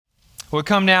We'll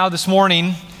come now this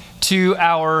morning to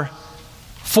our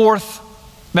fourth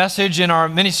message in our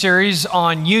mini-series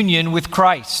on union with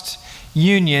Christ.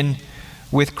 Union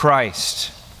with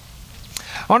Christ.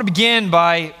 I want to begin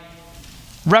by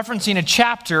referencing a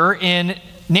chapter in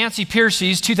Nancy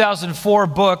Pearcey's 2004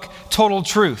 book, Total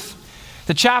Truth.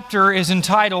 The chapter is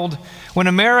entitled, "When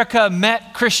America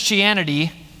Met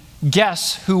Christianity,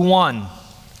 Guess Who Won?"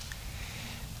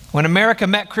 When America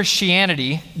Met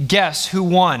Christianity, Guess Who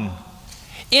Won?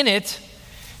 In it,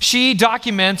 she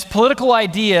documents political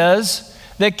ideas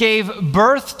that gave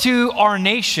birth to our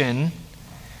nation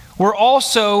were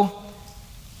also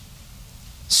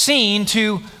seen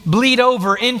to bleed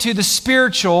over into the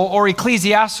spiritual or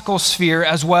ecclesiastical sphere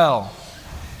as well.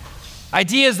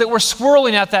 Ideas that were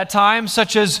swirling at that time,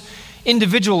 such as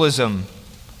individualism,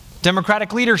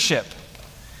 democratic leadership,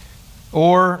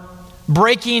 or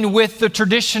breaking with the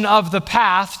tradition of the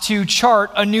path to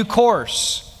chart a new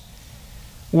course,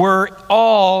 were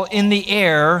all in the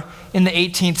air in the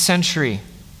 18th century.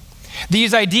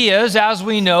 These ideas, as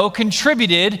we know,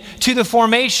 contributed to the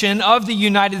formation of the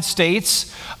United States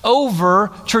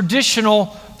over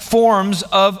traditional forms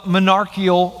of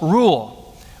monarchical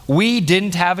rule. We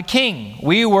didn't have a king.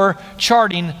 We were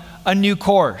charting a new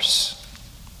course.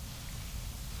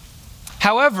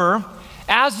 However,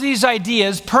 as these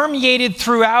ideas permeated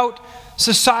throughout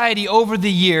society over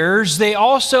the years, they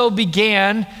also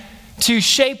began to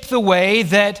shape the way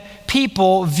that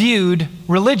people viewed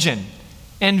religion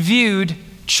and viewed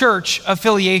church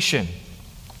affiliation.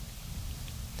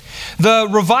 The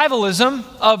revivalism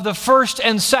of the First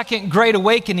and Second Great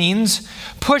Awakenings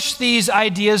pushed these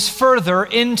ideas further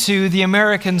into the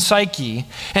American psyche,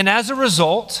 and as a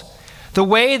result, the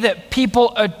way that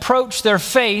people approach their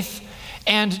faith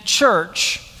and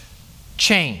church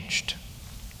changed.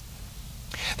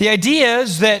 The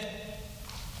ideas that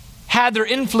had their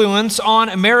influence on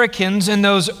Americans in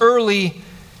those early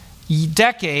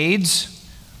decades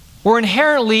were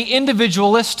inherently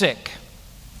individualistic.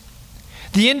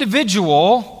 The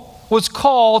individual was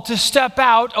called to step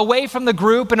out away from the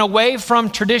group and away from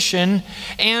tradition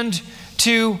and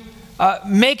to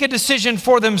make a decision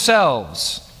for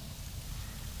themselves.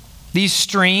 These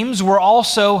streams were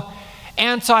also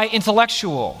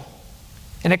anti-intellectual,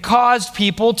 and it caused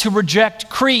people to reject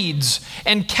creeds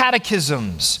and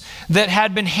catechisms that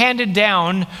had been handed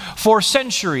down for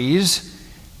centuries,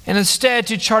 and instead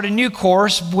to chart a new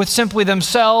course with simply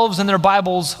themselves and their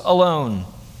Bibles alone.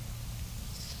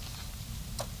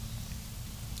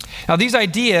 Now, these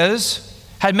ideas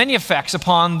had many effects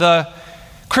upon the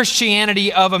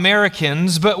Christianity of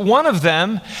Americans, but one of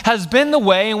them has been the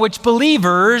way in which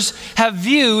believers have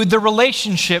viewed the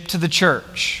relationship to the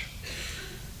church.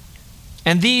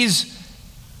 And these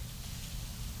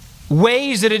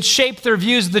ways that it shaped their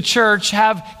views of the church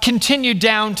have continued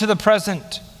down to the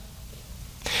present.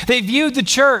 They viewed the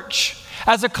church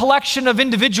as a collection of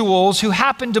individuals who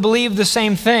happened to believe the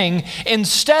same thing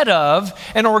instead of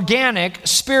an organic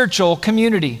spiritual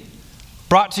community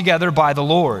brought together by the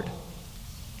Lord.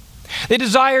 They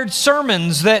desired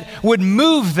sermons that would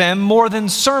move them more than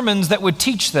sermons that would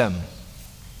teach them.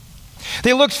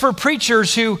 They looked for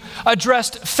preachers who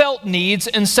addressed felt needs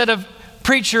instead of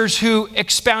preachers who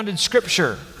expounded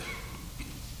Scripture.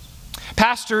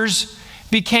 Pastors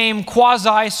became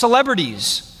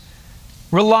quasi-celebrities,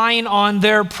 relying on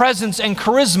their presence and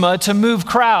charisma to move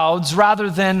crowds rather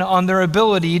than on their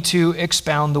ability to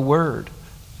expound the Word.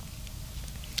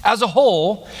 As a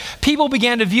whole, people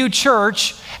began to view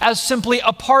church as simply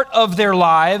a part of their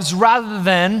lives rather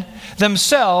than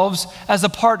themselves as a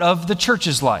part of the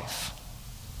church's life.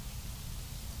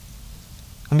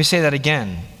 Let me say that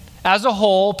again. As a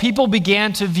whole, people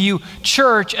began to view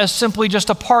church as simply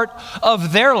just a part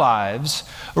of their lives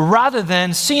rather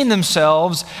than seeing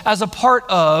themselves as a part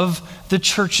of the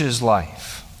church's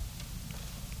life.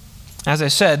 As I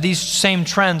said, these same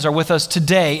trends are with us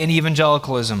today in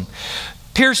evangelicalism.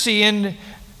 Pearcey, in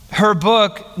her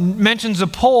book, mentions a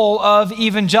poll of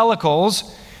evangelicals,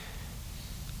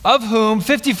 of whom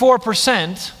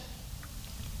 54%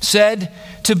 said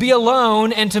to be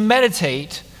alone and to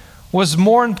meditate was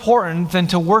more important than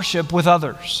to worship with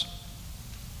others.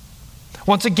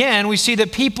 Once again, we see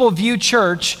that people view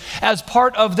church as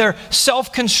part of their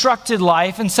self-constructed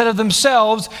life instead of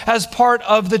themselves as part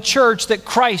of the church that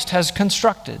Christ has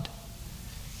constructed.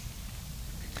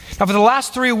 Now, for the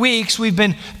last 3 weeks, we've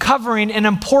been covering an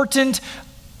important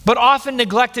but often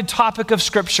neglected topic of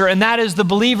Scripture, and that is the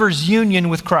believer's union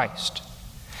with Christ.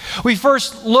 We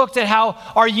first looked at how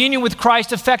our union with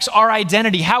Christ affects our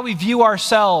identity, how we view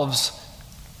ourselves.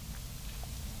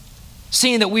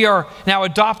 seeing that we are now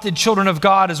adopted children of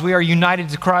God as we are united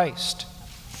to Christ.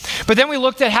 But then we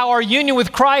looked at how our union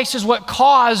with Christ is what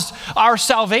caused our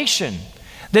salvation,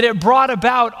 that it brought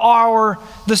about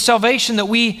the salvation that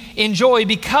we enjoy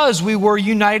because we were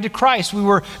united to Christ. We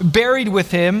were buried with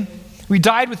him, we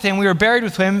died with him, we were buried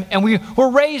with him, and we were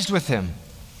raised with him.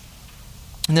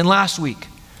 And then last week,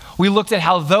 we looked at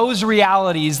how those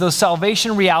realities, those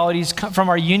salvation realities from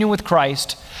our union with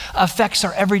Christ affects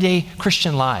our everyday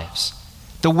Christian lives.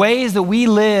 The ways that we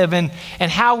live and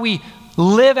how we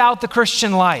live out the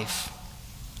Christian life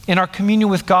in our communion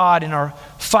with God, in our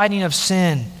fighting of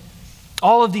sin.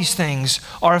 All of these things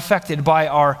are affected by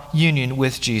our union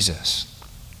with Jesus.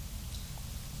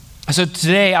 So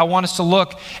today I want us to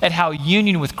look at how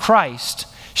union with Christ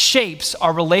shapes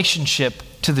our relationship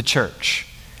to the church.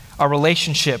 Our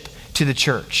relationship to the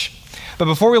church. But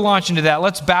before we launch into that,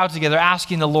 let's bow together,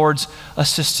 asking the Lord's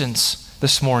assistance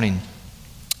this morning.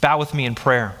 Bow with me in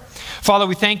prayer. Father,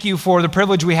 we thank you for the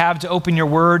privilege we have to open your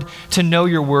word, to know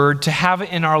your word, to have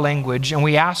it in our language. And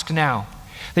we ask now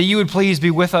that you would please be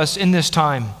with us in this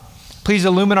time. Please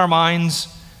illumine our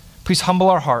minds. Please humble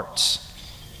our hearts.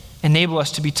 Enable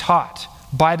us to be taught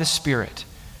by the Spirit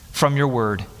from your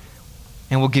word.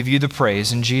 And we'll give you the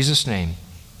praise in Jesus' name.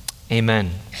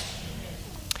 Amen.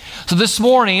 So this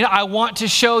morning, I want to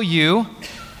show you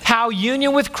how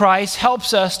union with Christ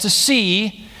helps us to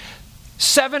see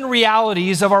 7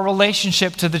 realities of our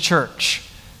relationship to the church.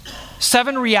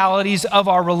 7 realities of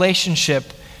our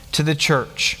relationship to the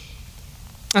church.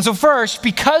 And so first,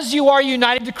 because you are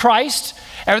united to Christ,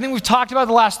 everything we've talked about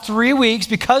the last 3 weeks,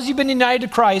 because you've been united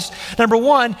to Christ, number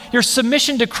one, your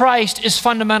submission to Christ is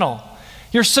fundamental.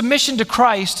 Your submission to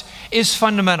Christ is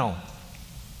fundamental.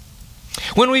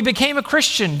 When we became a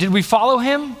Christian, did we follow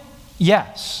him?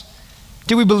 Yes.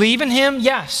 Did we believe in him?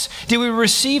 Yes. Did we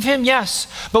receive him? Yes.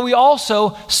 But we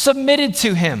also submitted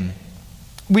to him.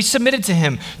 We submitted to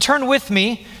him. Turn with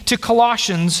me to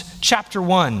Colossians chapter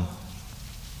 1.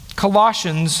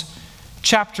 Colossians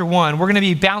chapter 1. We're going to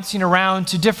be bouncing around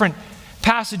to different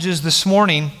passages this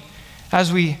morning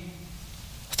as we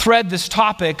thread this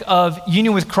topic of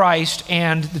union with Christ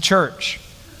and the church.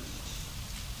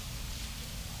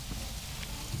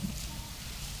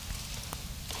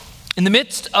 In the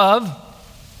midst of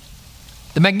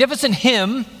the magnificent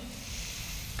hymn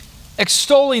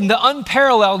extolling the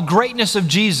unparalleled greatness of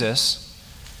Jesus,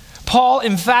 Paul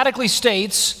emphatically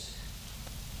states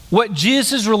what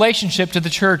Jesus' relationship to the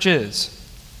church is.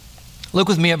 Look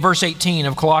with me at verse 18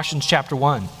 of Colossians chapter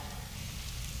 1.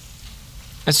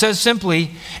 It says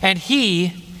simply, and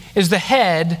he is the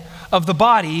head of the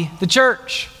body, the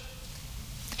church.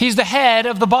 He's the head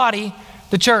of the body,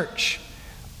 the church.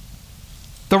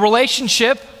 The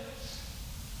relationship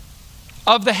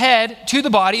of the head to the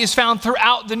body is found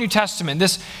throughout the New Testament,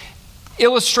 this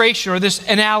illustration or this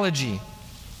analogy.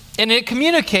 And it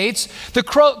communicates the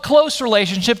close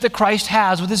relationship that Christ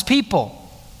has with his people.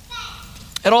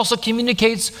 It also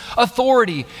communicates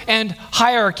authority and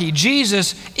hierarchy.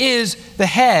 Jesus is the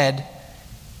head,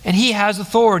 and he has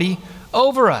authority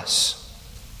over us.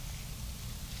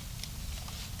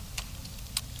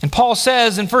 And Paul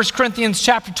says in 1 Corinthians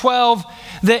chapter 12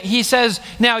 that he says,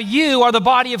 now you are the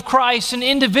body of Christ and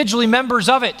individually members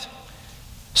of it.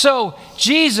 So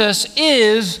Jesus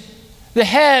is the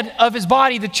head of his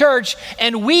body, the church,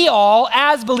 and we all,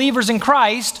 as believers in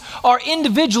Christ, are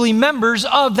individually members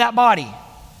of that body.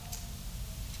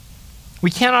 We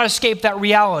cannot escape that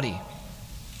reality.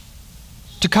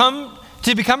 To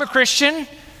become a Christian,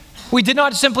 we did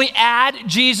not simply add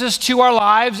Jesus to our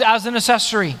lives as an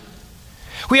accessory.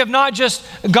 We have not just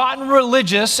gotten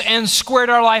religious and squared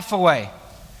our life away.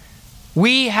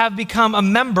 We have become a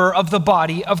member of the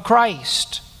body of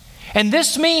Christ. And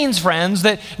this means, friends,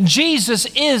 that Jesus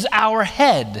is our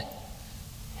head.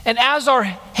 And as our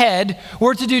head,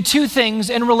 we're to do 2 things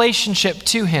in relationship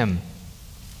to him.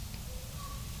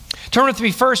 Turn with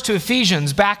me first to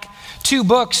Ephesians, back 2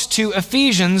 books to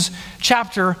Ephesians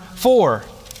chapter 4.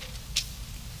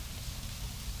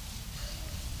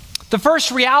 The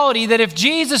first reality that if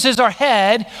Jesus is our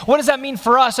head, what does that mean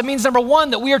for us? It means, number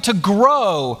one, that we are to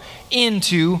grow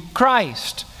into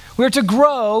Christ. We are to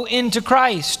grow into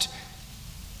Christ.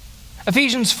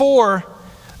 Ephesians 4,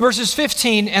 verses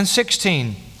 15 and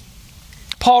 16.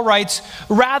 Paul writes,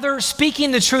 rather,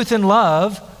 speaking the truth in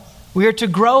love, we are to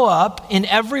grow up in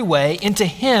every way into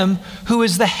him who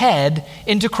is the head,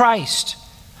 into Christ,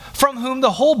 from whom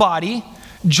the whole body,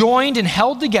 joined and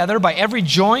held together by every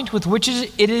joint with which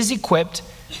it is equipped,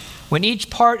 when each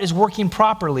part is working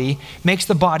properly, makes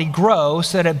the body grow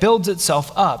so that it builds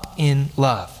itself up in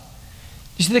love.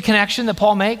 You see the connection that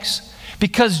Paul makes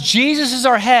Because Jesus is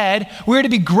our head, we're to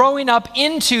be growing up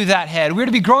into that head. We're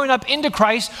to be growing up into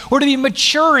Christ. We're to be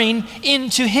maturing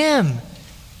into Him.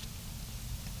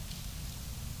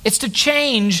 It's to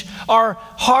change our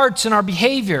hearts and our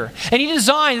behavior. And He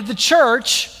designed that the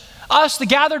church, us, the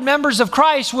gathered members of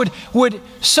Christ, would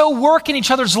so work in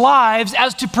each other's lives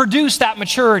as to produce that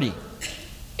maturity.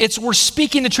 We're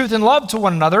speaking the truth in love to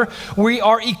one another. We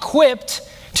are equipped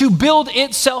to build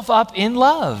itself up in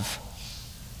love.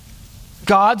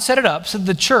 God set it up so that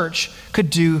the church could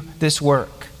do this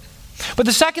work. But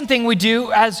the second thing we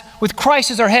do as with Christ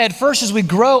as our head, first is we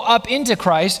grow up into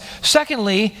Christ.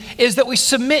 Secondly is that we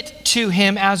submit to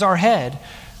Him as our head.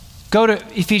 Go to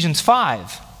Ephesians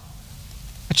 5,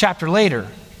 a chapter later.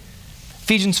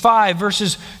 Ephesians 5,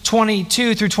 verses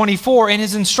 22 through 24, in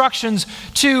his instructions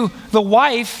to the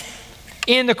wife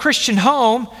in the Christian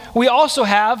home, we also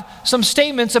have some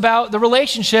statements about the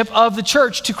relationship of the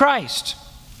church to Christ.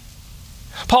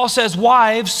 Paul says,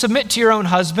 "Wives, submit to your own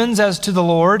husbands as to the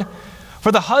Lord.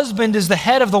 For the husband is the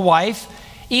head of the wife,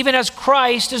 even as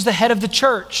Christ is the head of the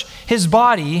church, His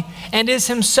body, and is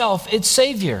Himself its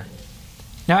Savior.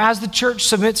 Now as the church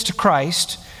submits to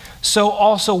Christ, so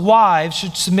also wives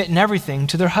should submit in everything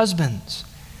to their husbands."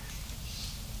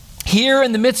 Here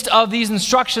in the midst of these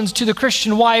instructions to the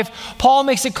Christian wife, Paul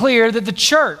makes it clear that the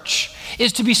church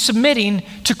is to be submitting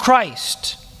to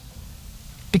Christ,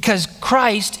 because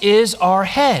Christ is our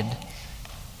head.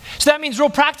 So that means real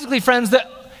practically, friends, that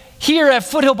here at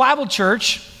Foothill Bible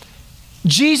Church,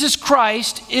 Jesus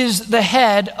Christ is the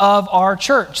head of our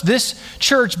church. This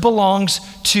church belongs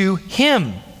to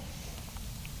Him.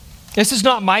 This is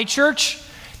not my church.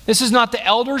 This is not the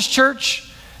elders' church.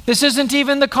 This isn't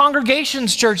even the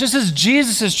congregation's church. This is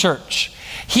Jesus' church.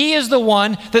 He is the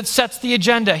one that sets the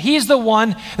agenda. He's the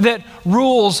one that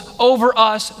rules over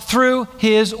us through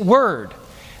His word.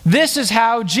 This is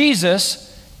how Jesus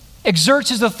exerts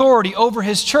His authority over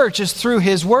His church, is through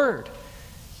His word.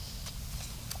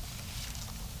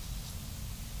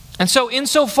 And so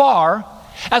insofar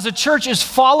as a church is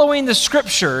following the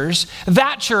Scriptures,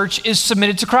 that church is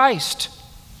submitted to Christ.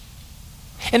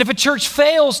 And if a church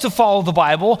fails to follow the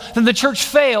Bible, then the church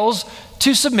fails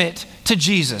to submit to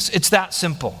Jesus. It's that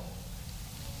simple.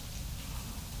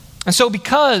 And so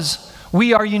because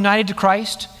we are united to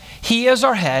Christ, He is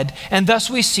our head, and thus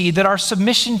we see that our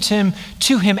submission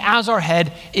to Him as our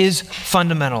head is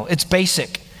fundamental. It's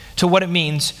basic to what it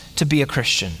means to be a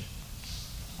Christian.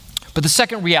 But the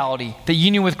second reality that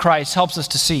union with Christ helps us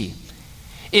to see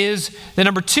is that,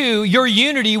 number two, your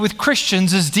unity with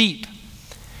Christians is deep.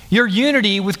 Your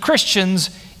unity with Christians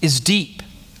is deep.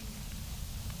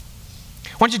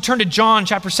 Why don't you turn to John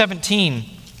chapter 17.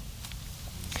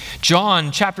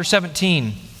 John chapter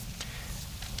 17.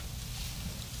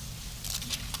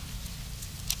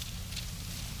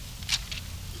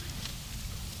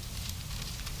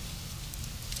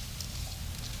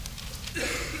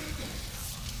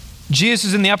 Jesus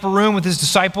is in the upper room with His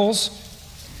disciples.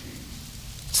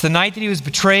 It's the night that He was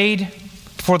betrayed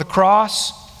before the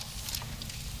cross.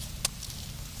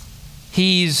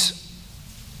 He's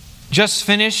just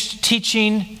finished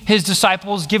teaching His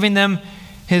disciples, giving them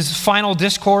His final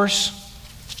discourse.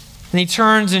 And He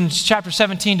turns in chapter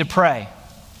 17 to pray.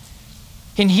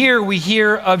 And here we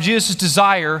hear of Jesus'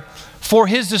 desire for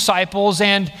His disciples,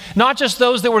 and not just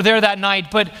those that were there that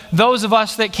night, but those of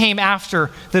us that came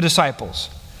after the disciples.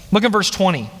 Look at verse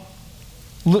 20.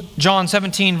 John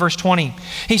 17, verse 20.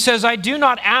 He says, "I do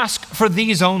not ask for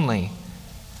these only,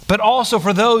 but also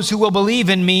for those who will believe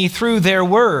in me through their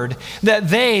word, that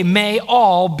they may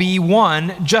all be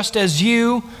one, just as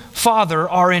you, Father,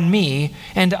 are in me,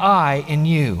 and I in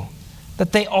you,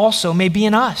 that they also may be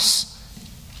in us,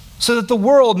 so that the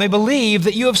world may believe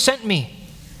that you have sent me.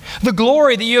 The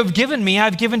glory that you have given me, I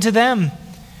have given to them,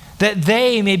 that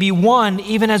they may be one,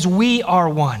 even as we are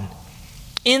one.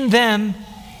 In them,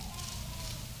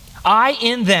 I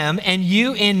in them, and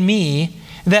you in me,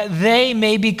 that they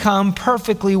may become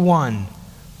perfectly one,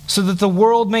 so that the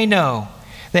world may know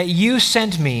that you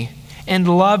sent me and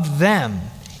loved them,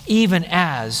 even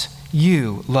as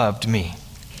you loved me."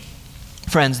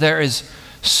 Friends, there is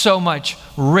so much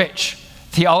rich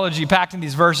theology packed in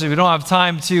these verses we don't have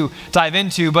time to dive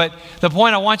into, but the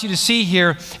point I want you to see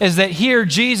here is that here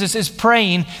Jesus is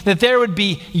praying that there would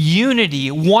be unity,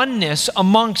 oneness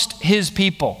amongst His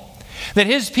people. That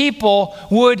His people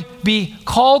would be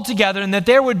called together, and that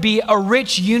there would be a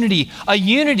rich unity, a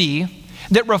unity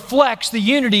that reflects the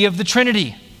unity of the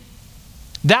Trinity.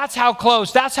 That's how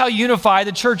close, that's how unified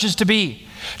the church is to be.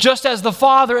 Just as the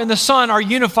Father and the Son are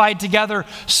unified together,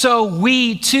 so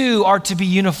we too are to be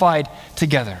unified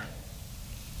together.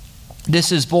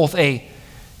 This is both a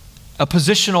a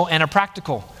positional and a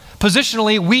practical.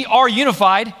 Positionally, we are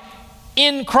unified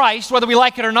in Christ, whether we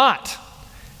like it or not.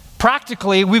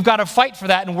 Practically, we've got to fight for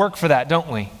that and work for that, don't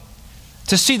we?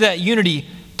 To see that unity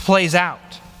plays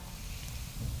out.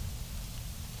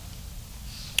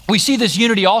 We see this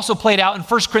unity also played out in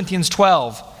 1 Corinthians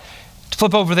 12.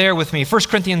 Flip over there with me. 1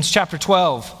 Corinthians chapter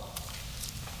 12.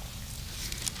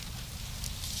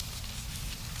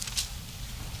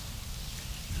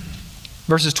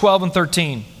 Verses 12 and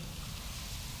 13.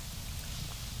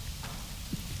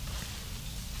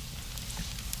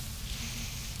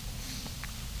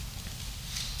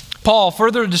 Paul,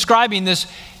 further describing this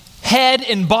head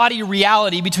and body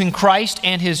reality between Christ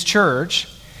and his church,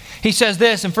 he says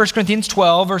this in 1 Corinthians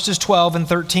 12, verses 12 and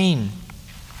 13.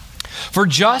 For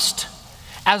just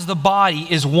as the body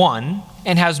is one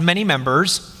and has many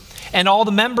members, and all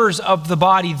the members of the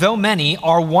body, though many,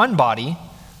 are one body,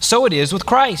 so it is with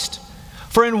Christ.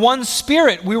 For in one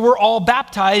Spirit we were all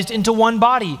baptized into one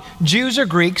body, Jews or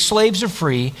Greeks, slaves or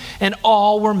free, and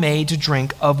all were made to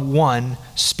drink of one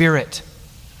Spirit.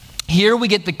 Here we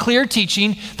get the clear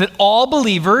teaching that all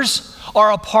believers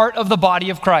are a part of the body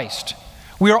of Christ.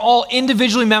 We are all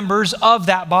individually members of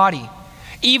that body.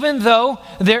 Even though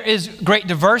there is great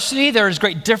diversity, there is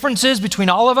great differences between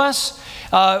all of us,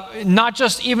 not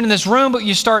just even in this room, but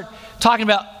you start talking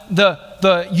about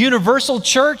the universal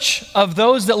church of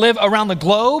those that live around the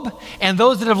globe and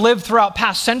those that have lived throughout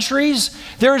past centuries,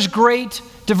 there is great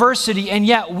diversity, and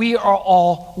yet we are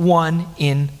all one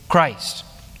in Christ.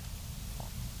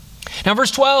 Now,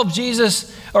 verse 12,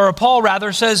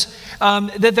 Paul says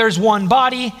that there's one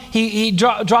body. He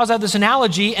draws out this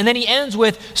analogy, and then he ends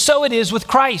with, so it is with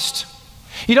Christ.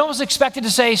 You'd almost expect it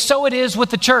to say, so it is with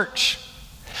the church.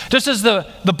 Just as the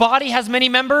body has many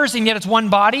members, and yet it's one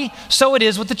body, so it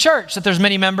is with the church, that there's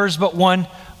many members, but one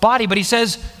body. But he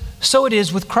says, so it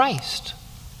is with Christ.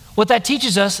 What that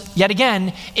teaches us, yet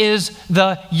again, is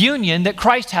the union that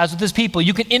Christ has with his people.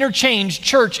 You can interchange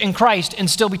church and Christ and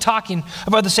still be talking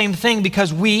about the same thing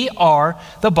because we are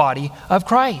the body of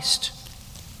Christ.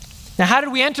 Now, how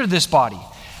did we enter this body?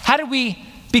 How did we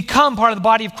become part of the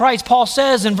body of Christ? Paul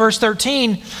says in verse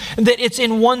 13 that it's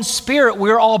in one Spirit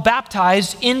we're all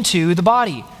baptized into the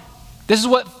body. This is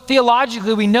what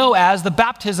theologically we know as the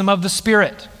baptism of the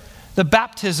Spirit. The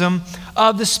baptism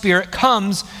of the Spirit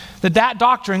that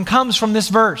doctrine comes from this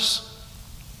verse.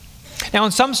 Now,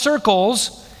 in some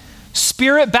circles,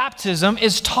 Spirit baptism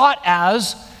is taught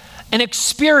as an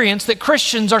experience that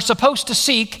Christians are supposed to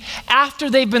seek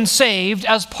after they've been saved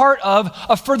as part of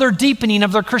a further deepening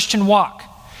of their Christian walk.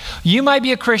 You might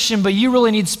be a Christian, but you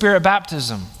really need Spirit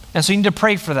baptism, and so you need to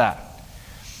pray for that.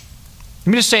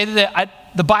 Let me just say that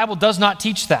the Bible does not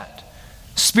teach that.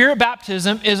 Spirit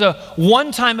baptism is a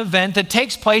one-time event that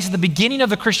takes place at the beginning of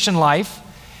the Christian life,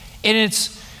 and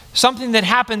it's something that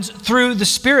happens through the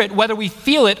Spirit, whether we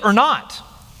feel it or not.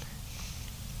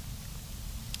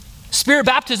 Spirit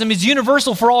baptism is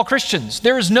universal for all Christians.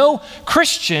 There is no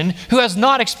Christian who has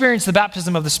not experienced the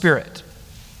baptism of the Spirit.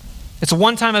 It's a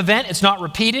one-time event. It's not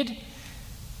repeated.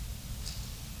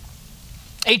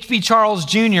 H.B. Charles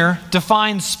Jr.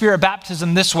 defines Spirit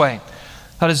baptism this way.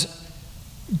 His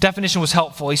definition was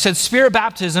helpful. He said, Spirit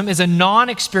baptism is a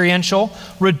non-experiential,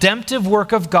 redemptive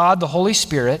work of God, the Holy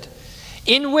Spirit,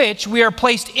 in which we are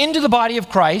placed into the body of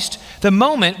Christ the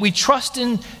moment we trust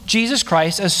in Jesus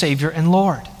Christ as Savior and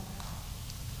Lord.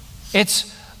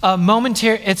 It's a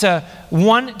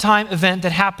one-time event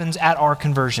that happens at our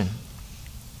conversion.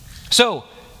 So,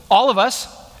 all of us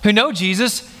who know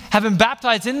Jesus have been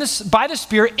baptized by the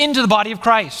Spirit into the body of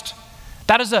Christ.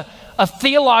 That is a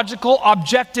theological,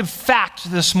 objective fact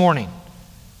this morning.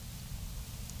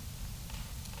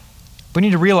 We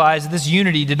need to realize that this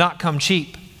unity did not come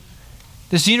cheap.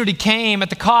 This unity came at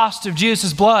the cost of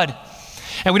Jesus' blood.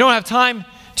 And we don't have time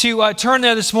to turn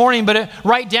there this morning, but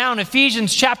write down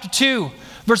Ephesians chapter 2,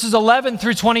 verses 11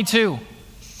 through 22.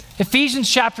 Ephesians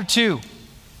chapter 2.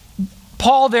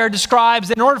 Paul there describes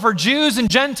that in order for Jews and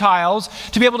Gentiles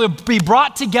to be able to be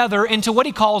brought together into what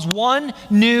he calls one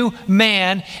new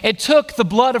man, it took the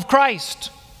blood of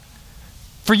Christ.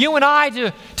 For you and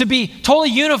I to be totally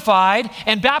unified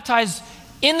and baptized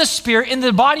in the Spirit, in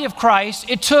the body of Christ,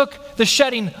 it took the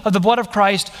shedding of the blood of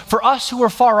Christ for us who were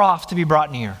far off to be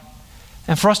brought near,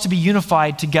 and for us to be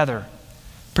unified together,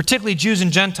 particularly Jews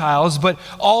and Gentiles, but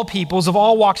all peoples of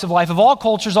all walks of life, of all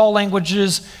cultures, all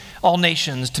languages, all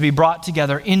nations, to be brought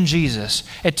together in Jesus.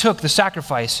 It took the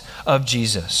sacrifice of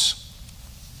Jesus.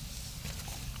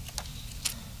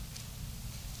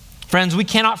 Friends, we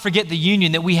cannot forget the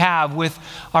union that we have with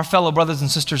our fellow brothers and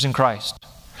sisters in Christ.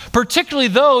 particularly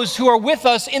those who are with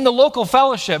us in the local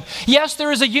fellowship. Yes,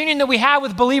 there is a union that we have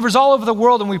with believers all over the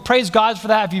world, and we praise God for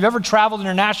that. If you've ever traveled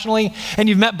internationally and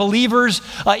you've met believers,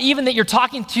 even that you're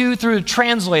talking to through a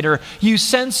translator, you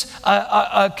sense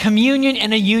a communion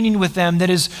and a union with them that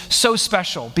is so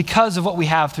special because of what we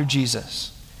have through Jesus.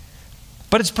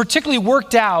 But it's particularly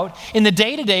worked out in the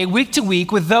day-to-day,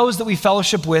 week-to-week with those that we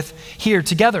fellowship with here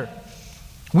together.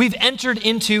 We've entered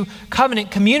into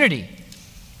covenant community.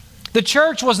 The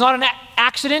church was not an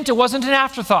accident. It wasn't an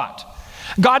afterthought.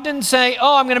 God didn't say,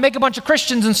 I'm going to make a bunch of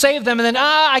Christians and save them, and then,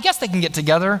 I guess they can get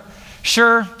together.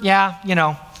 Sure, yeah,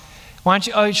 why don't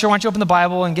you open the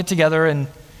Bible and get together? And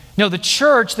no, the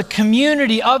church, the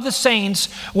community of the saints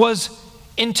was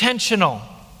intentional,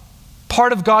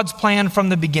 part of God's plan from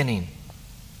the beginning.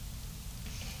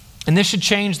 And this should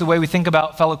change the way we think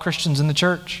about fellow Christians in the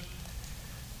church.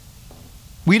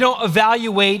 We don't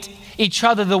evaluate each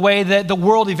other the way that the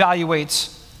world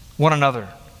evaluates one another.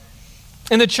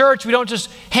 In the church, we don't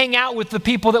just hang out with the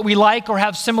people that we like or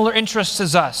have similar interests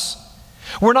as us.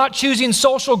 We're not choosing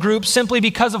social groups simply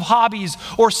because of hobbies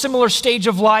or similar stage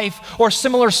of life or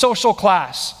similar social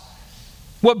class.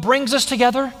 What brings us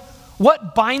together?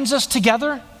 What binds us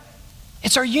together?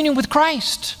 It's our union with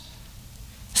Christ.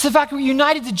 It's the fact that we're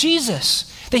united to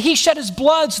Jesus, that he shed his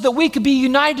blood so that we could be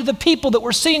united to the people that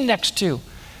we're sitting next to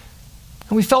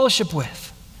and we fellowship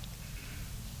with.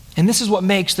 And this is what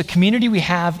makes the community we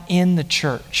have in the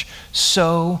church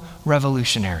so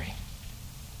revolutionary.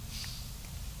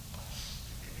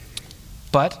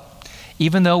 But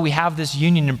even though we have this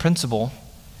union in principle,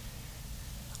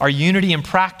 our unity in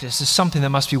practice is something that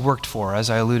must be worked for, as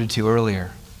I alluded to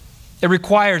earlier. It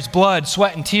requires blood,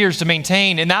 sweat, and tears to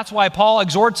maintain. And that's why Paul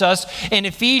exhorts us in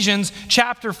Ephesians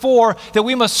chapter 4 that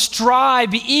we must strive,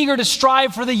 be eager to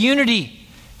strive for the unity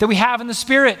that we have in the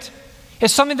Spirit.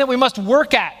 It's something that we must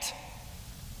work at.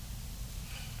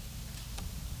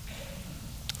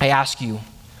 I ask you,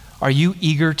 are you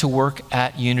eager to work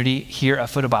at unity here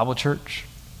at Foot of Bible Church?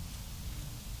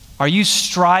 Are you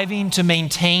striving to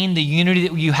maintain the unity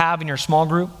that you have in your small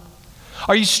group?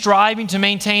 Are you striving to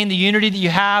maintain the unity that you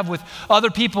have with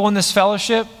other people in this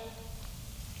fellowship?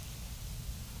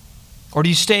 Or do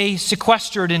you stay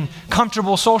sequestered in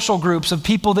comfortable social groups of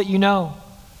people that you know?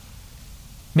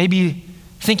 Maybe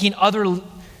thinking other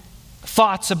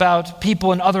thoughts about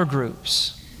people in other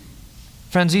groups.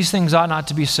 Friends, these things ought not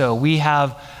to be so. We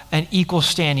have an equal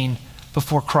standing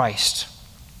before Christ.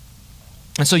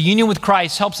 And so union with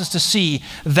Christ helps us to see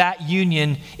that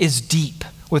union is deep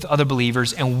with other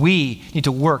believers, and we need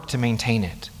to work to maintain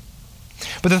it.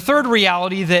 But the third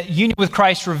reality that union with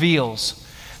Christ reveals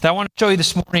that I want to show you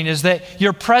this morning is that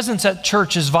your presence at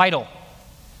church is vital.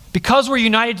 Because we're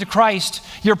united to Christ,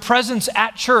 your presence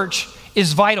at church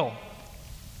is vital.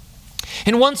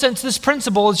 In one sense, this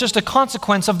principle is just a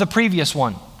consequence of the previous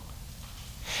one.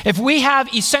 If we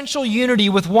have essential unity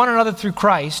with one another through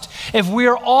Christ, if we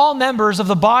are all members of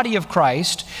the body of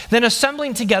Christ, then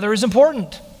assembling together is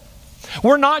important.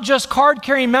 We're not just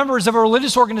card-carrying members of a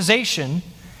religious organization,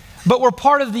 but we're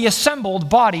part of the assembled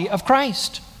body of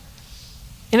Christ.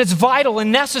 And it's vital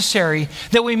and necessary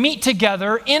that we meet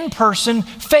together in person,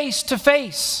 face to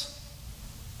face.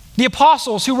 The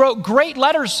apostles who wrote great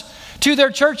letters to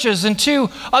their churches and to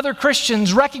other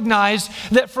Christians recognized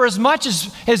that for as much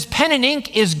as pen and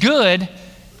ink is good,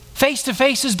 face to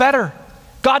face is better.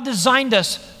 God designed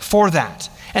us for that.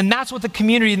 And that's what the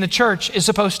community in the church is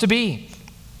supposed to be.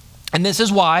 And this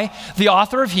is why the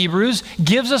author of Hebrews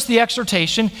gives us the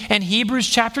exhortation in Hebrews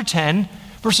chapter 10,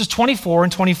 verses 24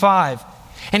 and 25.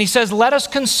 And he says, let us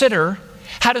consider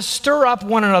how to stir up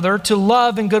one another to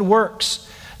love and good works,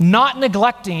 not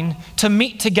neglecting to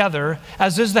meet together,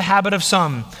 as is the habit of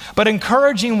some, but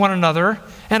encouraging one another,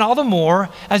 and all the more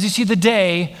as you see the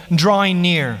day drawing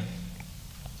near.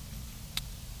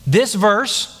 This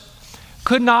verse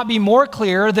could not be more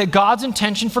clear that God's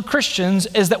intention for Christians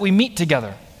is that we meet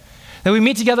together. That we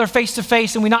meet together face to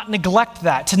face and we not neglect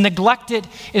that. To neglect it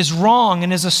is wrong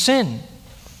and is a sin.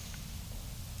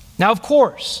 Now, of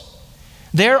course,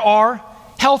 there are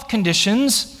health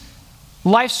conditions,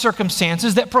 life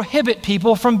circumstances that prohibit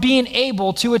people from being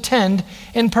able to attend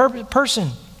in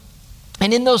person.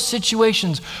 And in those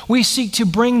situations, we seek to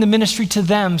bring the ministry to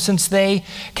them since they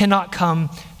cannot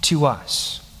come to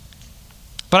us.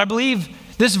 But I believe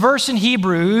this verse in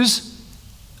Hebrews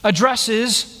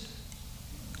addresses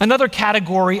another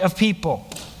category of people.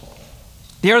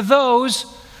 They are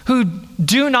those who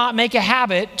do not make a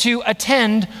habit to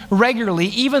attend regularly,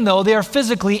 even though they are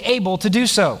physically able to do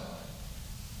so.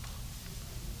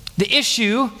 The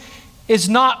issue is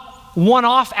not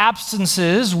one-off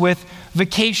absences with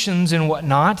vacations and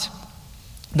whatnot.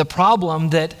 The problem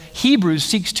that Hebrews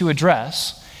seeks to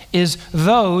address is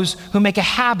those who make a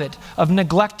habit of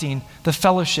neglecting the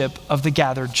fellowship of the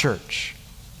gathered church.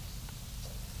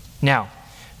 Now,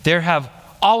 there have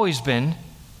always been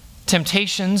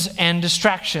temptations and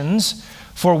distractions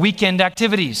for weekend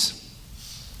activities.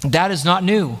 That is not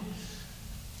new.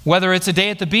 Whether it's a day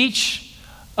at the beach,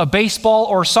 a baseball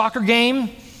or soccer game,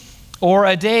 or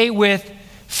a day with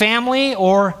family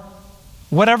or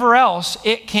whatever else,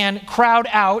 it can crowd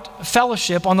out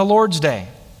fellowship on the Lord's Day.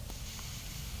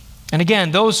 And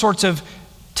again, those sorts of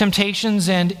temptations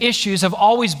and issues have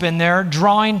always been there,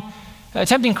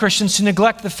 tempting Christians to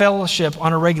neglect the fellowship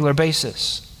on a regular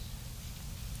basis.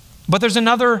 But there's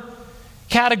another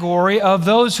category of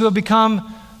those who have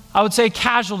become, I would say,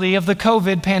 casualty of the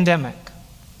COVID pandemic.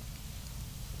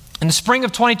 In the spring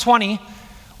of 2020,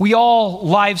 we all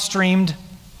live streamed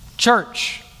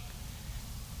church.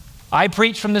 I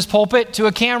preached from this pulpit to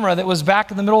a camera that was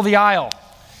back in the middle of the aisle,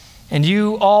 and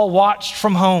you all watched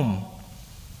from home.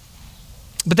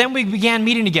 But then we began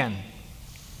meeting again,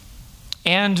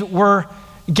 and we're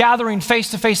gathering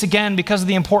face to face again because of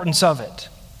the importance of it.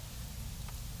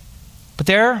 But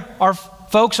there are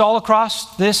folks all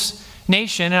across this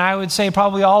nation, and I would say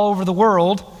probably all over the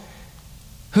world,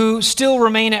 who still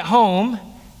remain at home,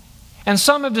 and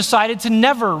some have decided to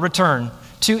never return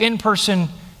to in-person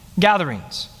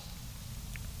gatherings.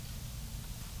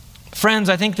 Friends,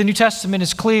 I think the New Testament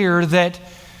is clear that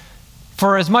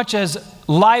for as much as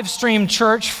live stream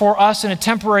church for us on a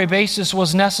temporary basis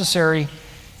was necessary,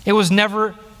 it was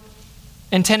never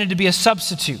intended to be a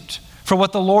substitute for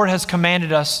what the Lord has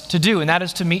commanded us to do, and that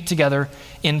is to meet together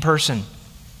in person.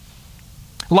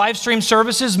 Live stream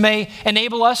services may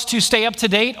enable us to stay up to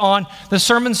date on the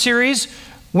sermon series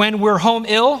when we're home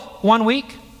ill one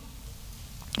week,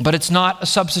 but it's not a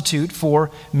substitute for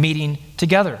meeting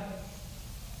together.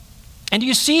 And do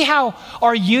you see how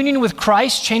our union with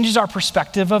Christ changes our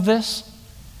perspective of this?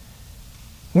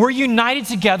 We're united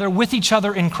together with each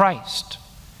other in Christ.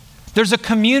 There's a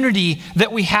community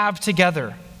that we have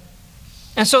together.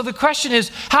 And so the question is,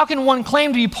 how can one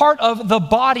claim to be part of the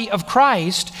body of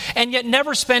Christ and yet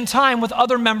never spend time with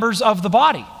other members of the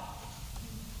body?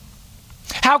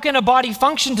 How can a body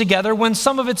function together when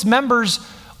some of its members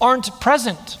aren't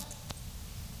present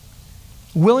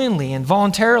willingly and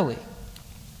voluntarily?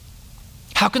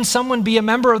 How can someone be a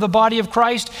member of the body of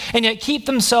Christ and yet keep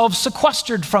themselves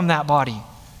sequestered from that body?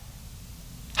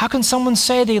 How can someone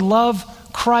say they love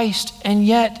Christ and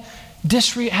yet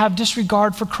have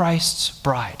disregard for Christ's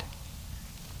bride?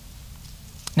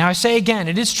 Now I say again,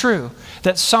 it is true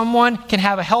that someone can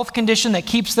have a health condition that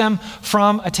keeps them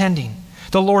from attending.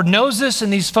 The Lord knows this,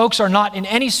 and these folks are not in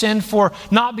any sin for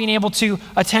not being able to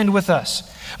attend with us.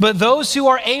 But those who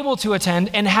are able to attend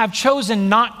and have chosen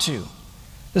not to,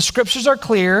 the scriptures are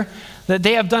clear that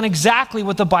they have done exactly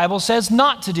what the Bible says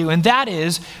not to do, and that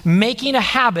is making a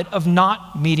habit of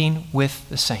not meeting with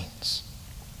the saints.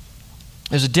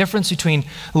 There's a difference between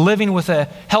living with a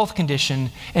health condition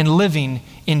and living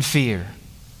in fear.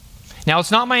 Now,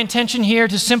 it's not my intention here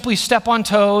to simply step on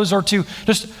toes or to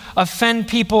just offend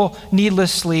people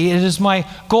needlessly. It is my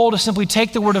goal to simply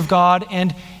take the word of God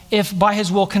and, if by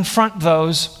his will, confront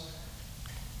those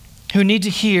who need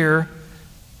to hear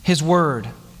his word.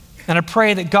 And I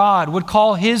pray that God would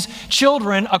call his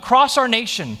children across our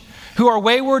nation who are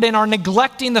wayward and are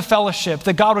neglecting the fellowship,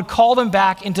 that God would call them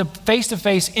back into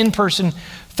face-to-face, in-person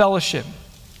fellowship.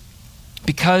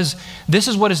 Because this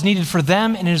is what is needed for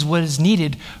them, and it is what is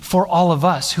needed for all of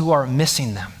us who are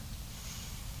missing them.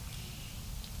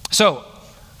 So,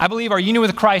 I believe our union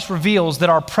with Christ reveals that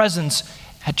our presence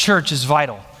at church is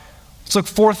vital. Let's look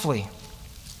fourthly.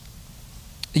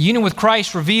 The union with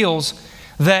Christ reveals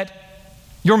that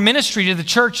your ministry to the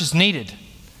church is needed.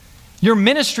 Your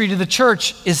ministry to the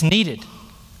church is needed.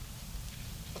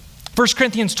 1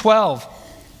 Corinthians 12.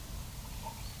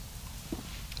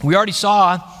 We already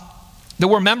saw that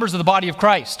we're members of the body of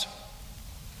Christ.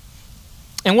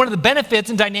 And one of the benefits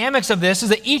and dynamics of this is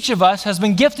that each of us has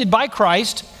been gifted by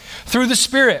Christ through the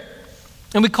Spirit.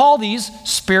 And we call these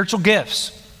spiritual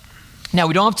gifts. Now,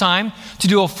 we don't have time to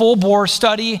do a full-bore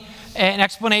study and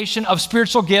explanation of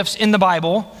spiritual gifts in the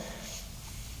Bible,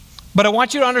 but I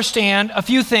want you to understand a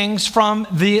few things from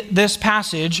this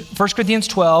passage, 1 Corinthians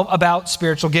 12, about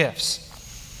spiritual gifts.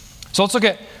 So let's look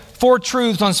at 4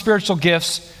 truths on spiritual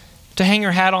gifts to hang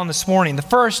your hat on this morning. The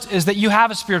first is that you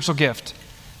have a spiritual gift.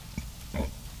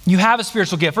 You have a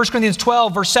spiritual gift. 1 Corinthians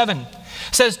 12, verse 7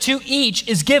 says, "To each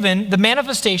is given the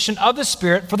manifestation of the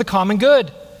Spirit for the common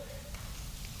good."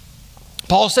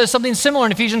 Paul says something similar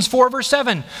in Ephesians 4, verse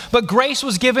 7. "But grace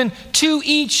was given to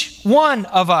each one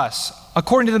of us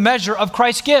according to the measure of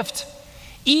Christ's gift.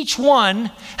 Each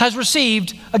one has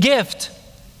received a gift.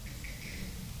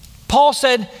 Paul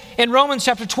said in Romans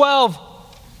chapter 12,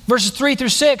 verses 3 through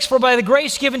 6, "For by the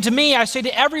grace given to me, I say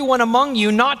to everyone among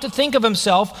you not to think of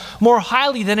himself more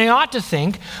highly than he ought to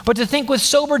think, but to think with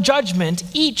sober judgment,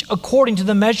 each according to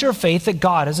the measure of faith that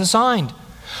God has assigned.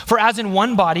 For as in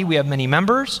one body we have many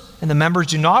members, and the members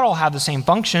do not all have the same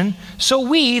function, so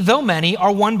we, though many,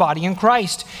 are one body in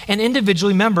Christ, and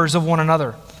individually members of one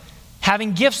another.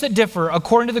 Having gifts that differ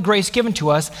according to the grace given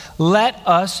to us, let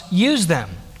us use them."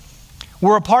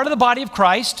 We're a part of the body of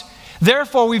Christ.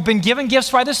 Therefore, we've been given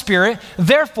gifts by the Spirit.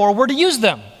 Therefore, we're to use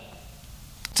them.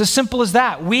 It's as simple as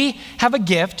that. We have a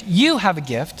gift, you have a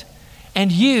gift,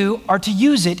 and you are to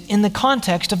use it in the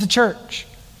context of the church.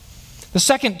 The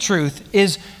second truth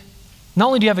is not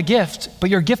only do you have a gift, but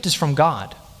your gift is from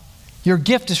God. Your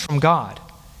gift is from God.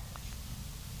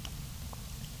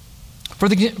 For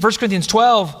 1 Corinthians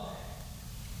 12,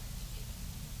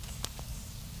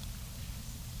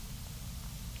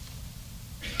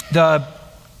 the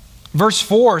verse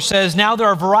 4 says, "Now there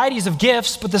are varieties of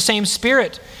gifts, but the same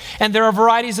Spirit. And there are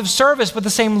varieties of service, but the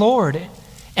same Lord.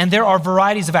 And there are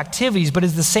varieties of activities, but it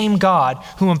is the same God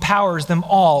who empowers them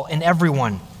all in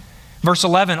everyone." Verse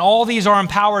 11, "All these are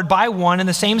empowered by one and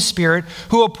the same Spirit,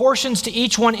 who apportions to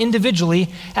each one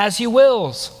individually as he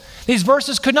wills." These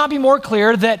verses could not be more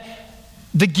clear that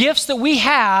the gifts that we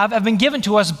have been given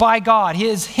to us by God. It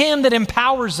is Him that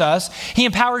empowers us. He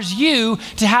empowers you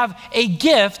to have a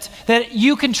gift that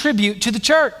you contribute to the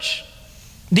church.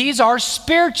 These are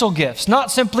spiritual gifts,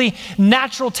 not simply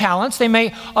natural talents. They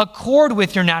may accord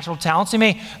with your natural talents. They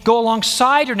may go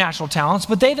alongside your natural talents,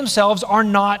 but they themselves are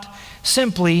not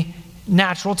simply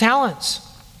natural talents.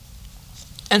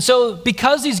 And so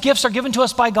because these gifts are given to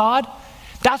us by God,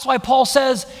 that's why Paul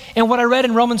says in what I read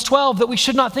in Romans 12 that we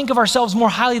should not think of ourselves more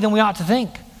highly than we ought to think.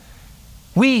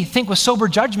 We think with sober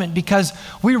judgment because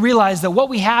we realize that what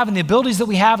we have and the abilities that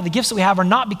we have and the gifts that we have are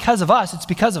not because of us, it's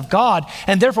because of God,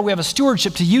 and therefore we have a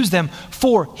stewardship to use them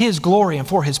for His glory and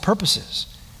for His purposes.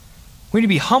 We need to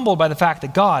be humbled by the fact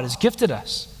that God has gifted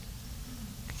us.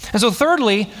 And so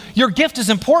thirdly, your gift is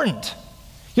important.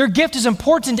 Your gift is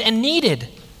important and needed.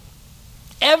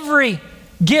 Every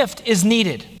gift is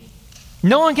needed.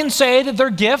 No one can say that their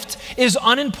gift is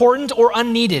unimportant or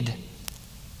unneeded.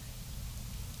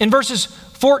 In verses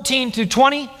 14 to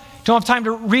 20, don't have time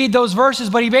to read those verses,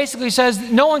 but he basically says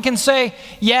no one can say,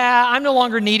 yeah, I'm no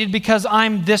longer needed because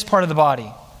I'm this part of the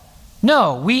body.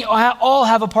 No, we all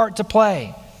have a part to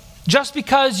play. Just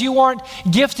because you aren't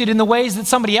gifted in the ways that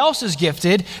somebody else is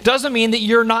gifted doesn't mean that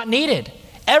you're not needed.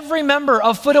 Every member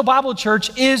of Foothill Bible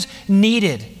Church is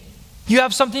needed. You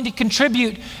have something to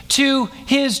contribute to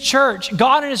His church.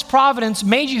 God in His providence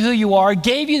made you who you are,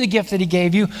 gave you the gift that He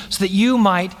gave you so that you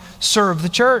might serve the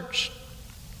church.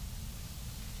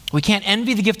 We can't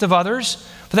envy the gift of others,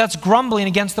 but that's grumbling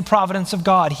against the providence of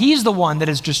God. He's the one that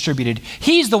is distributed.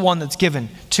 He's the one that's given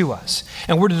to us.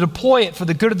 And we're to deploy it for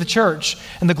the good of the church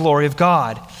and the glory of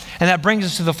God. And that brings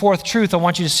us to the fourth truth I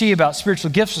want you to see about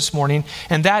spiritual gifts this morning,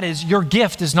 and that is your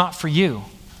gift is not for you.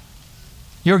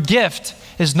 Your gift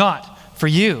is not for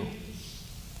you.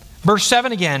 Verse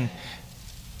 7 again,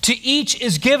 to each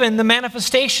is given the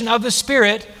manifestation of the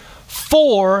Spirit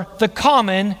for the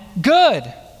common good.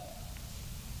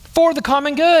 For the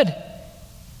common good.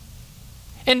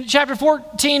 In chapter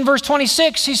 14, verse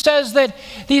 26, he says that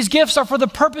these gifts are for the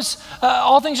purpose,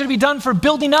 all things are to be done for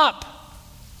building up.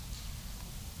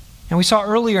 And we saw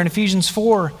earlier in Ephesians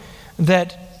 4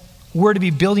 that we're to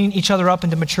be building each other up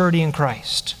into maturity in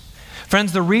Christ.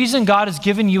 Friends, the reason God has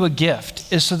given you a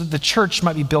gift is so that the church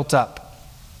might be built up.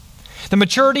 The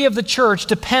maturity of the church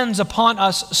depends upon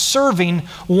us serving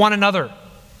one another.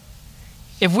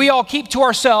 If we all keep to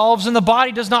ourselves, then the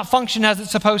body does not function as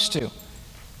it's supposed to.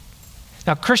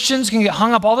 Now, Christians can get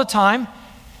hung up all the time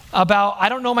about, I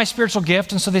don't know my spiritual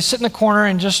gift, and so they sit in the corner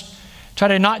and just try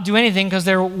to not do anything because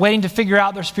they're waiting to figure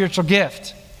out their spiritual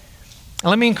gift. And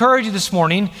let me encourage you this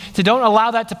morning to don't allow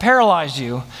that to paralyze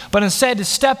you, but instead to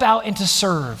step out and to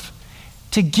serve,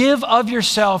 to give of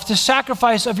yourself, to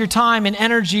sacrifice of your time and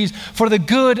energies for the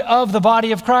good of the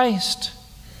body of Christ.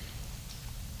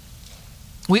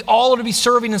 We all are to be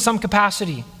serving in some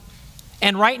capacity.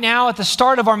 And right now, at the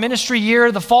start of our ministry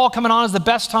year, the fall coming on is the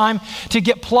best time to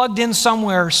get plugged in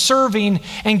somewhere, serving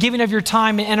and giving of your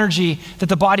time and energy that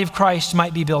the body of Christ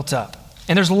might be built up.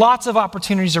 And there's lots of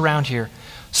opportunities around here.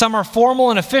 Some are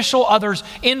formal and official, others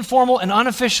informal and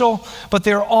unofficial, but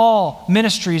they're all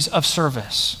ministries of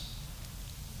service.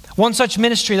 One such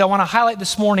ministry that I want to highlight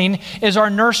this morning is our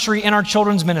nursery and our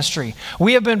children's ministry.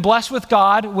 We have been blessed with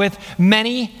God with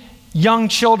many young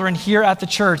children here at the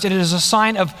church. It is a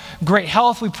sign of great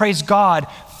health. We praise God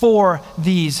for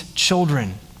these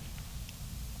children.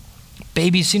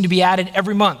 Babies seem to be added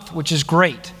every month, which is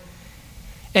great.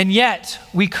 And yet,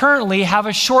 we currently have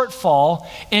a shortfall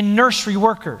in nursery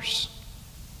workers.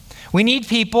 We need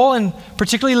people, and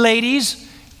particularly ladies,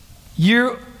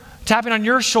 you tapping on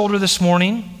your shoulder this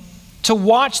morning, to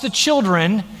watch the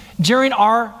children during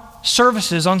our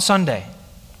services on Sunday.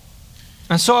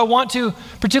 And so I want to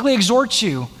particularly exhort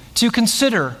you to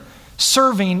consider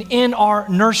serving in our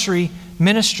nursery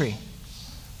ministry.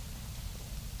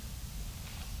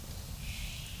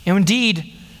 And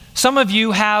indeed, some of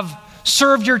you have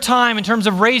served your time in terms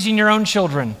of raising your own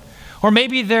children. Or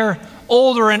maybe they're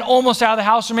older and almost out of the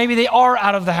house, or maybe they are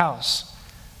out of the house.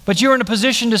 But you're in a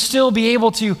position to still be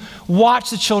able to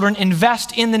watch the children,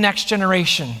 invest in the next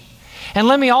generation. And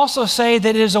let me also say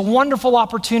that it is a wonderful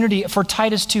opportunity for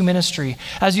Titus 2 ministry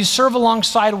as you serve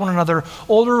alongside one another,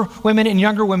 older women and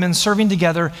younger women serving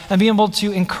together and being able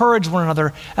to encourage one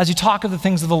another as you talk of the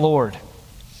things of the Lord.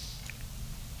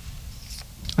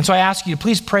 And so I ask you to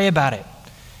please pray about it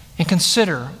and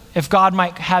consider if God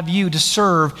might have you to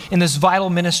serve in this vital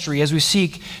ministry as we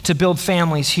seek to build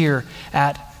families here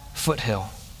at Foothill.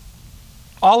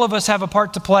 All of us have a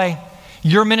part to play.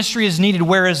 Your ministry is needed.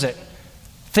 Where is it?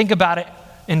 Think about it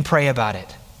and pray about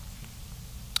it.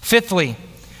 Fifthly,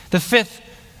 the fifth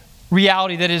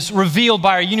reality that is revealed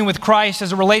by our union with Christ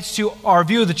as it relates to our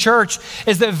view of the church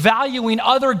is that valuing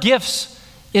other gifts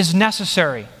is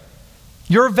necessary.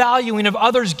 Your valuing of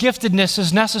others' giftedness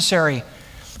is necessary.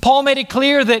 Paul made it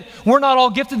clear that we're not all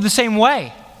gifted the same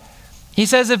way. He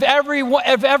says if every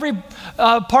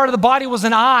part of the body was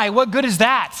an eye, what good is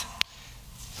that?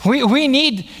 We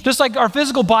need, just like our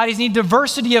physical bodies need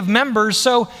diversity of members,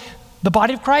 so the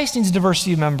body of Christ needs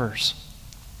diversity of members.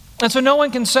 And so no one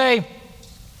can say,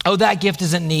 oh, that gift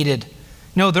isn't needed.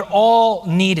 No, they're all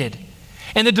needed.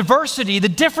 And the diversity, the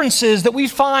differences that we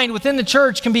find within the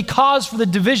church can be cause for the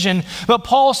division, but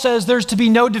Paul says there's to be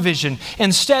no division.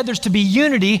 Instead, there's to be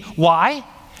unity. Why?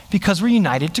 Because we're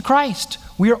united to Christ.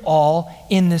 We are all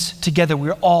in this together.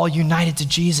 We're all united to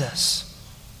Jesus.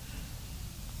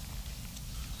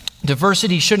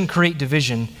 Diversity shouldn't create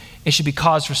division. It should be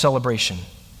cause for celebration.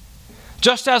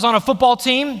 Just as on a football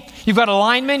team, you've got a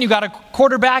lineman, you've got a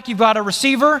quarterback, you've got a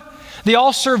receiver. They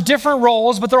all serve different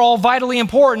roles, but they're all vitally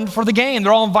important for the game.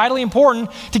 They're all vitally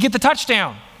important to get the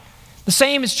touchdown. The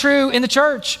same is true in the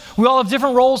church. We all have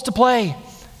different roles to play,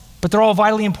 but they're all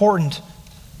vitally important.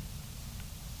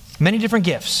 Many different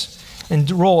gifts and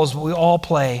roles, but we all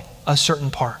play a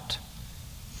certain part.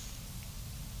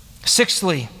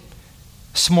 Sixthly,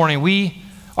 this morning,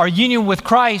 our union with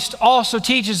Christ also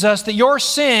teaches us that your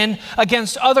sin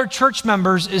against other church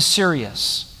members is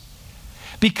serious.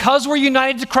 Because we're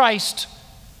united to Christ,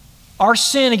 our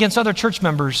sin against other church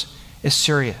members is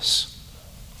serious.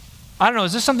 I don't know,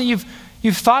 is this something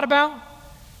you've thought about?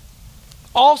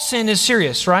 All sin is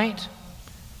serious, right?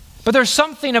 But there's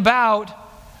something about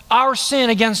our sin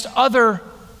against other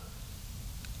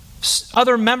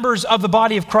members of the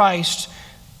body of Christ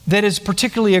that is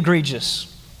particularly egregious.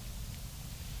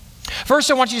 First,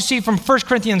 I want you to see from 1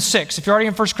 Corinthians 6. If you're already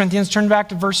in 1 Corinthians, turn back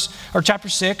to chapter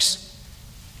 6.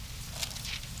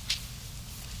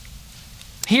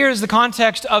 Here is the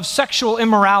context of sexual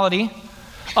immorality,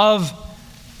 of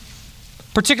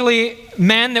particularly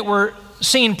men that were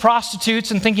seeing prostitutes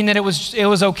and thinking that it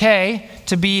was okay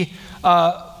to be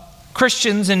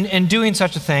Christians and doing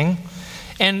such a thing.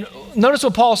 And notice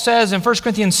what Paul says in 1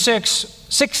 Corinthians 6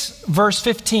 verse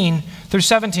 15 through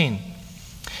 17.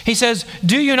 He says,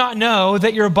 do you not know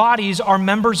that your bodies are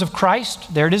members of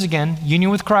Christ? There it is again,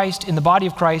 union with Christ. In the body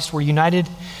of Christ, we're united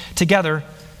together.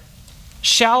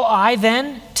 Shall I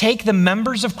then take the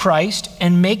members of Christ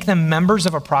and make them members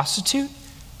of a prostitute?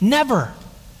 Never.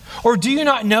 Or do you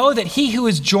not know that he who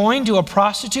is joined to a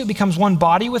prostitute becomes one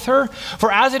body with her?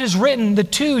 For as it is written, the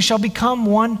two shall become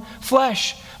one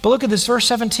flesh. But look at this, verse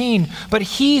 17. But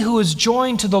he who is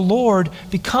joined to the Lord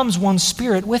becomes one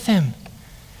spirit with him.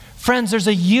 Friends, there's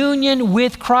a union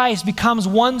with Christ, becomes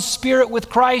one spirit with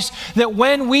Christ, that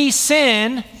when we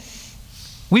sin,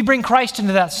 we bring Christ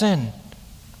into that sin.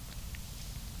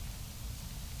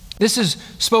 This is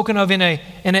spoken of in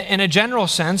a general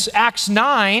sense. Acts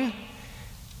 9,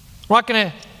 we're not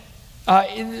going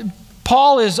to,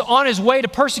 Paul is on his way to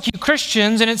persecute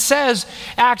Christians, and it says,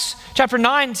 Acts chapter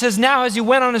 9 says, now as he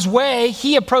went on his way,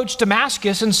 he approached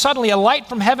Damascus, and suddenly a light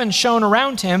from heaven shone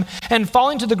around him, and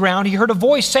falling to the ground, he heard a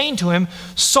voice saying to him,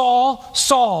 Saul,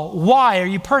 Saul, why are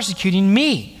you persecuting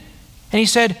me? And he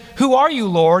said, who are you,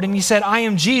 Lord? And he said, I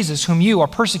am Jesus, whom you are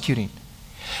persecuting.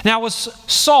 Now, was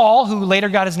Saul, who later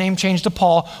got his name changed to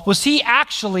Paul, was he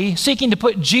actually seeking to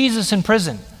put Jesus in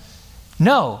prison?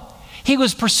 No. He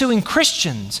was pursuing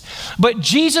Christians. But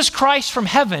Jesus Christ from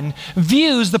heaven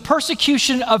views the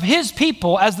persecution of his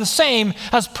people as the same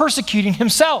as persecuting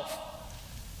himself.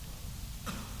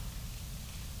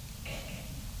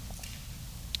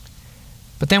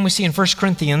 But then we see in 1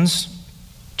 Corinthians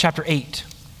chapter 8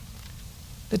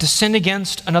 that to sin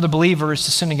against another believer is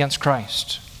to sin against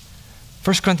Christ.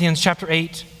 1 Corinthians chapter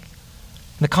 8, in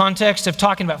the context of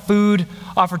talking about food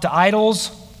offered to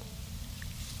idols,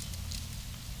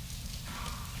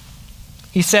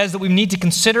 he says that we need to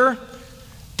consider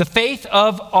the faith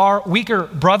of our weaker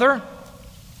brother.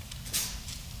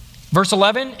 Verse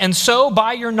 11, and so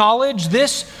by your knowledge,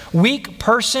 this weak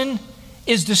person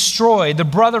is destroyed, the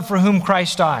brother for whom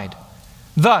Christ died.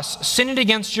 Thus, sinning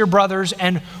against your brothers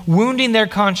and wounding their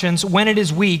conscience when it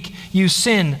is weak, you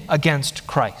sin against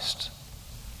Christ.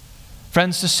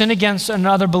 Friends, to sin against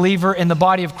another believer in the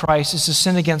body of Christ is to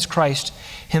sin against Christ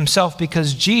himself,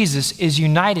 because Jesus is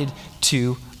united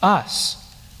to us.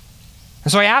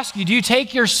 And so I ask you, do you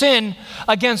take your sin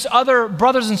against other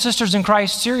brothers and sisters in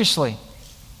Christ seriously?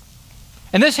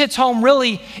 And this hits home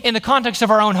really in the context of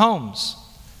our own homes.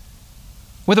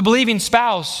 With a believing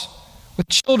spouse, with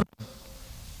children.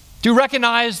 Do you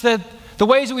recognize that the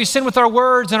ways that we sin with our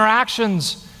words and our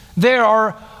actions, there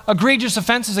are egregious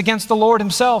offenses against the Lord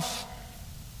himself?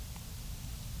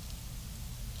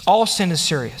 All sin is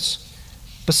serious.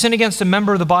 But sin against a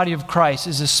member of the body of Christ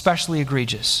is especially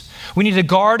egregious. We need to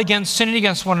guard against sinning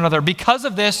against one another. Because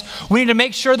of this, we need to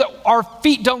make sure that our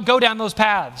feet don't go down those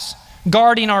paths,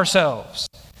 guarding ourselves.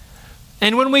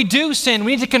 And when we do sin,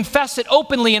 we need to confess it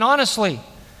openly and honestly.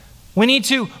 We need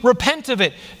to repent of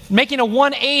it, making a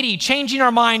 180, changing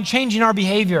our mind, changing our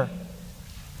behavior.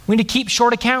 We need to keep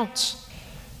short accounts,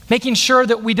 making sure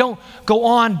that we don't go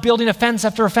on building offense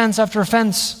after offense after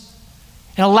offense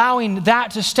and allowing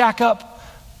that to stack up.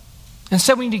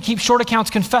 Instead, we need to keep short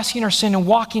accounts, confessing our sin and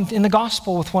walking in the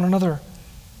gospel with one another.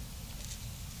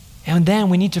 And then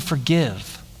we need to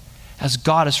forgive as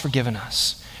God has forgiven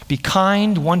us. Be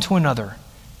kind one to another,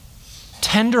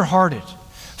 tender-hearted,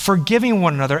 forgiving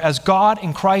one another as God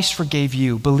in Christ forgave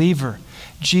you. Believer,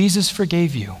 Jesus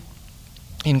forgave you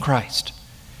in Christ.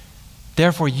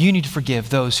 Therefore, you need to forgive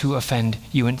those who offend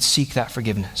you and seek that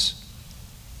forgiveness.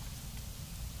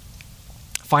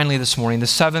 Finally, this morning, the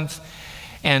seventh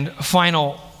and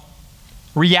final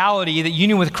reality that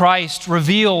union with Christ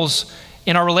reveals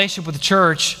in our relationship with the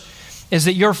church is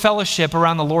that your fellowship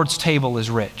around the Lord's table is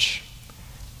rich.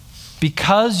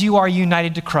 Because you are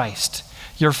united to Christ,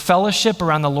 your fellowship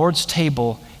around the Lord's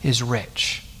table is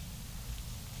rich.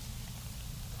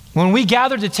 When we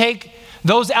gather to take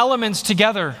those elements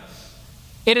together,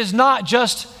 it is not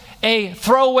just a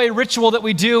throwaway ritual that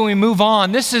we do and we move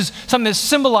on. This is something that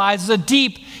symbolizes a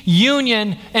deep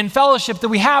union and fellowship that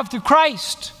we have through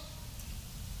Christ.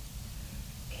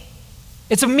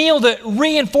 It's a meal that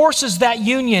reinforces that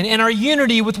union and our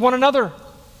unity with one another.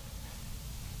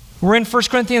 We're in 1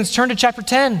 Corinthians. Turn to chapter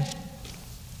 10.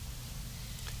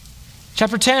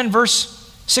 Chapter 10,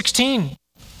 verse 16.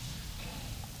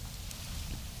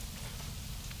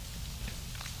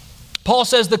 Paul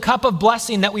says, the cup of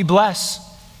blessing that we bless,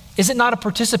 is it not a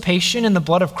participation in the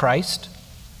blood of Christ?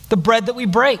 The bread that we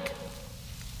break,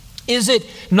 is it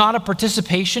not a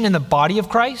participation in the body of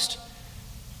Christ?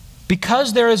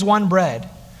 Because there is one bread,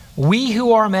 we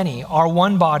who are many are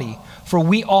one body, for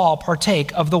we all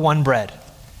partake of the one bread.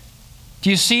 Do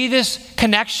you see this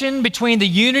connection between the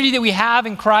unity that we have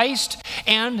in Christ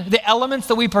and the elements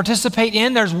that we participate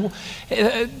in? There's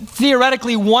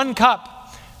theoretically one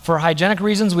cup. For hygienic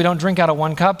reasons, we don't drink out of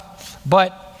one cup,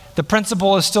 but the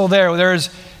principle is still there. There's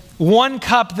one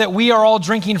cup that we are all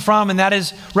drinking from, and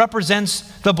that represents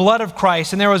the blood of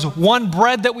Christ. And there was one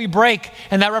bread that we break,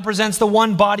 and that represents the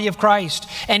one body of Christ.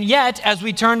 And yet, as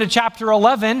we turn to chapter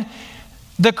 11,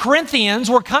 the Corinthians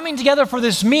were coming together for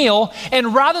this meal,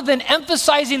 and rather than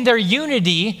emphasizing their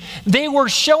unity, they were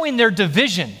showing their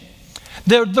division.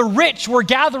 The rich were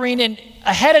gathering in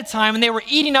ahead of time, and they were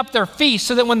eating up their feast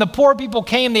so that when the poor people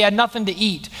came, they had nothing to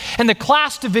eat. And the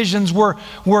class divisions were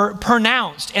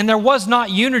pronounced, and there was not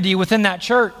unity within that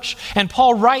church. And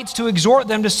Paul writes to exhort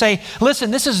them to say, listen,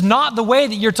 this is not the way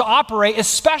that you're to operate,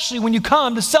 especially when you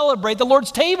come to celebrate the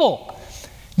Lord's table.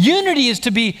 Unity is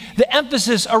to be the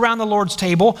emphasis around the Lord's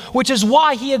table, which is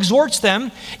why he exhorts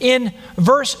them in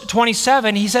verse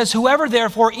 27. He says, whoever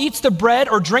therefore eats the bread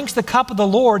or drinks the cup of the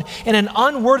Lord in an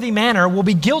unworthy manner will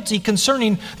be guilty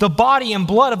concerning the body and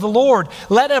blood of the Lord.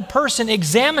 Let a person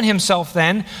examine himself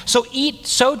then, so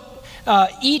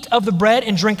eat of the bread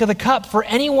and drink of the cup. For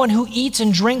anyone who eats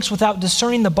and drinks without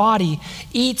discerning the body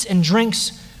eats and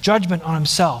drinks judgment on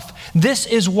himself. This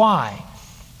is why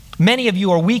many of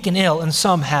you are weak and ill, and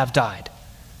some have died.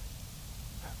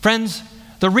 Friends,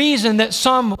 the reason that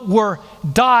some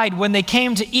died when they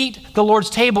came to eat the Lord's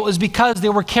table is because they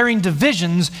were carrying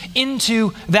divisions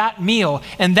into that meal.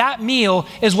 And that meal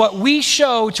is what we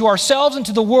show to ourselves and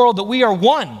to the world that we are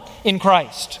one in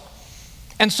Christ.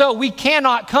 And so we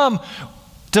cannot come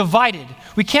divided.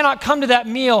 We cannot come to that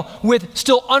meal with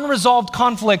still unresolved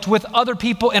conflict with other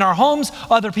people in our homes,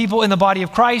 other people in the body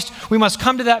of Christ. We must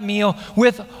come to that meal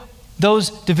with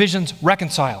those divisions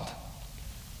reconciled.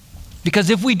 Because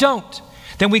if we don't,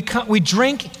 then we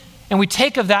drink and we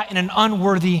take of that in an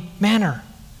unworthy manner.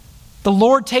 The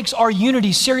Lord takes our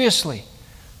unity seriously.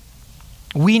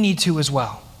 We need to as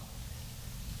well.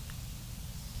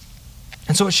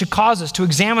 And so it should cause us to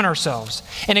examine ourselves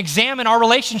and examine our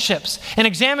relationships and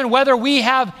examine whether we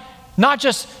have not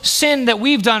just sin that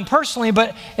we've done personally,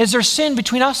 but is there sin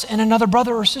between us and another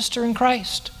brother or sister in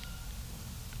Christ?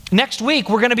 Next week,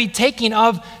 we're going to be taking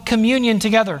of communion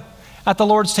together at the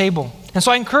Lord's table. And so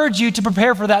I encourage you to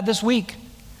prepare for that this week.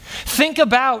 Think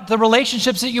about the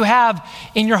relationships that you have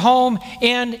in your home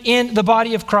and in the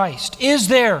body of Christ. Is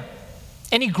there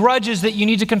any grudges that you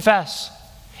need to confess?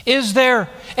 Is there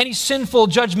any sinful,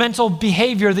 judgmental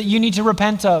behavior that you need to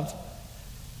repent of?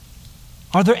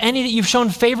 Are there any that you've shown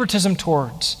favoritism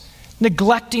towards,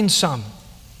 neglecting some?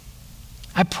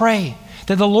 I pray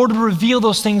that the Lord would reveal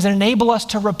those things and enable us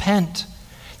to repent,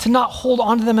 to not hold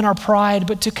on to them in our pride,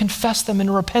 but to confess them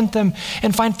and repent them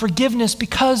and find forgiveness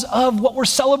because of what we're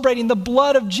celebrating, the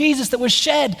blood of Jesus that was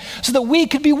shed so that we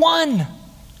could be one.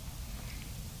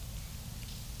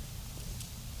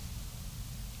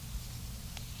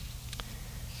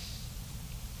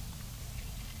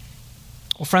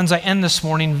 Well, friends, I end this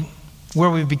morning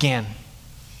where we began.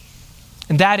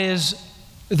 And that is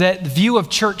that the view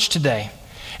of church today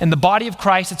and the body of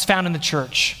Christ that's found in the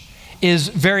church is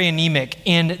very anemic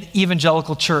in the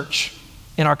evangelical church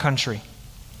in our country.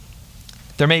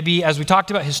 There may be, as we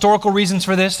talked about, historical reasons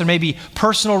for this. There may be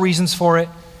personal reasons for it.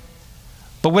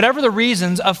 But whatever the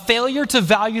reasons, a failure to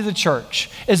value the church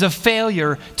is a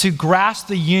failure to grasp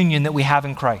the union that we have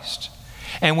in Christ.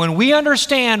 And when we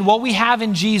understand what we have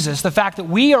in Jesus, the fact that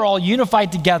we are all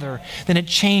unified together, then it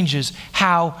changes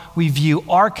how we view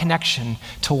our connection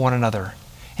to one another.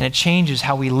 And it changes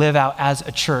how we live out as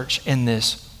a church in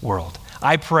this world.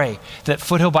 I pray that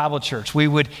Foothill Bible Church, we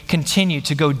would continue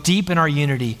to go deep in our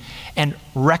unity and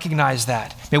recognize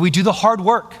that. May we do the hard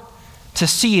work to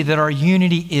see that our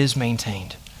unity is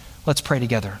maintained. Let's pray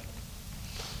together.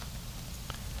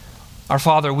 Our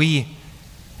Father, we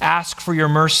ask for your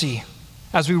mercy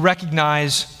as we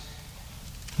recognize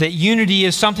that unity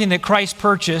is something that Christ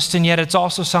purchased, and yet it's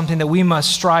also something that we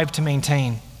must strive to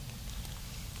maintain.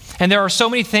 And there are so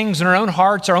many things in our own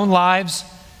hearts, our own lives,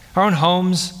 our own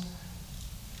homes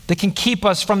that can keep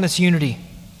us from this unity.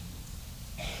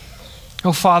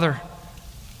 Oh, Father,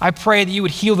 I pray that you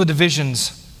would heal the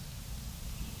divisions,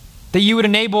 that you would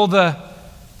enable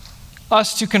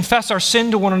us to confess our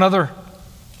sin to one another,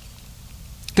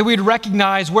 that we'd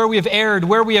recognize where we have erred,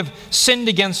 where we have sinned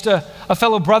against a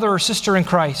fellow brother or sister in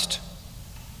Christ.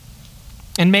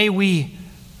 And may we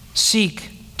seek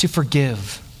to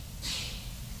forgive.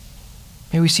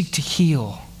 May we seek to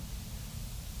heal.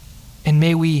 And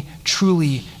may we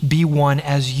truly be one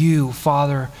as you,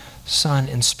 Father, Son,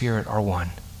 and Spirit are one,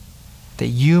 that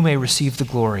you may receive the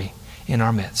glory in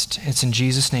our midst. It's in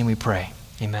Jesus' name we pray.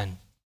 Amen.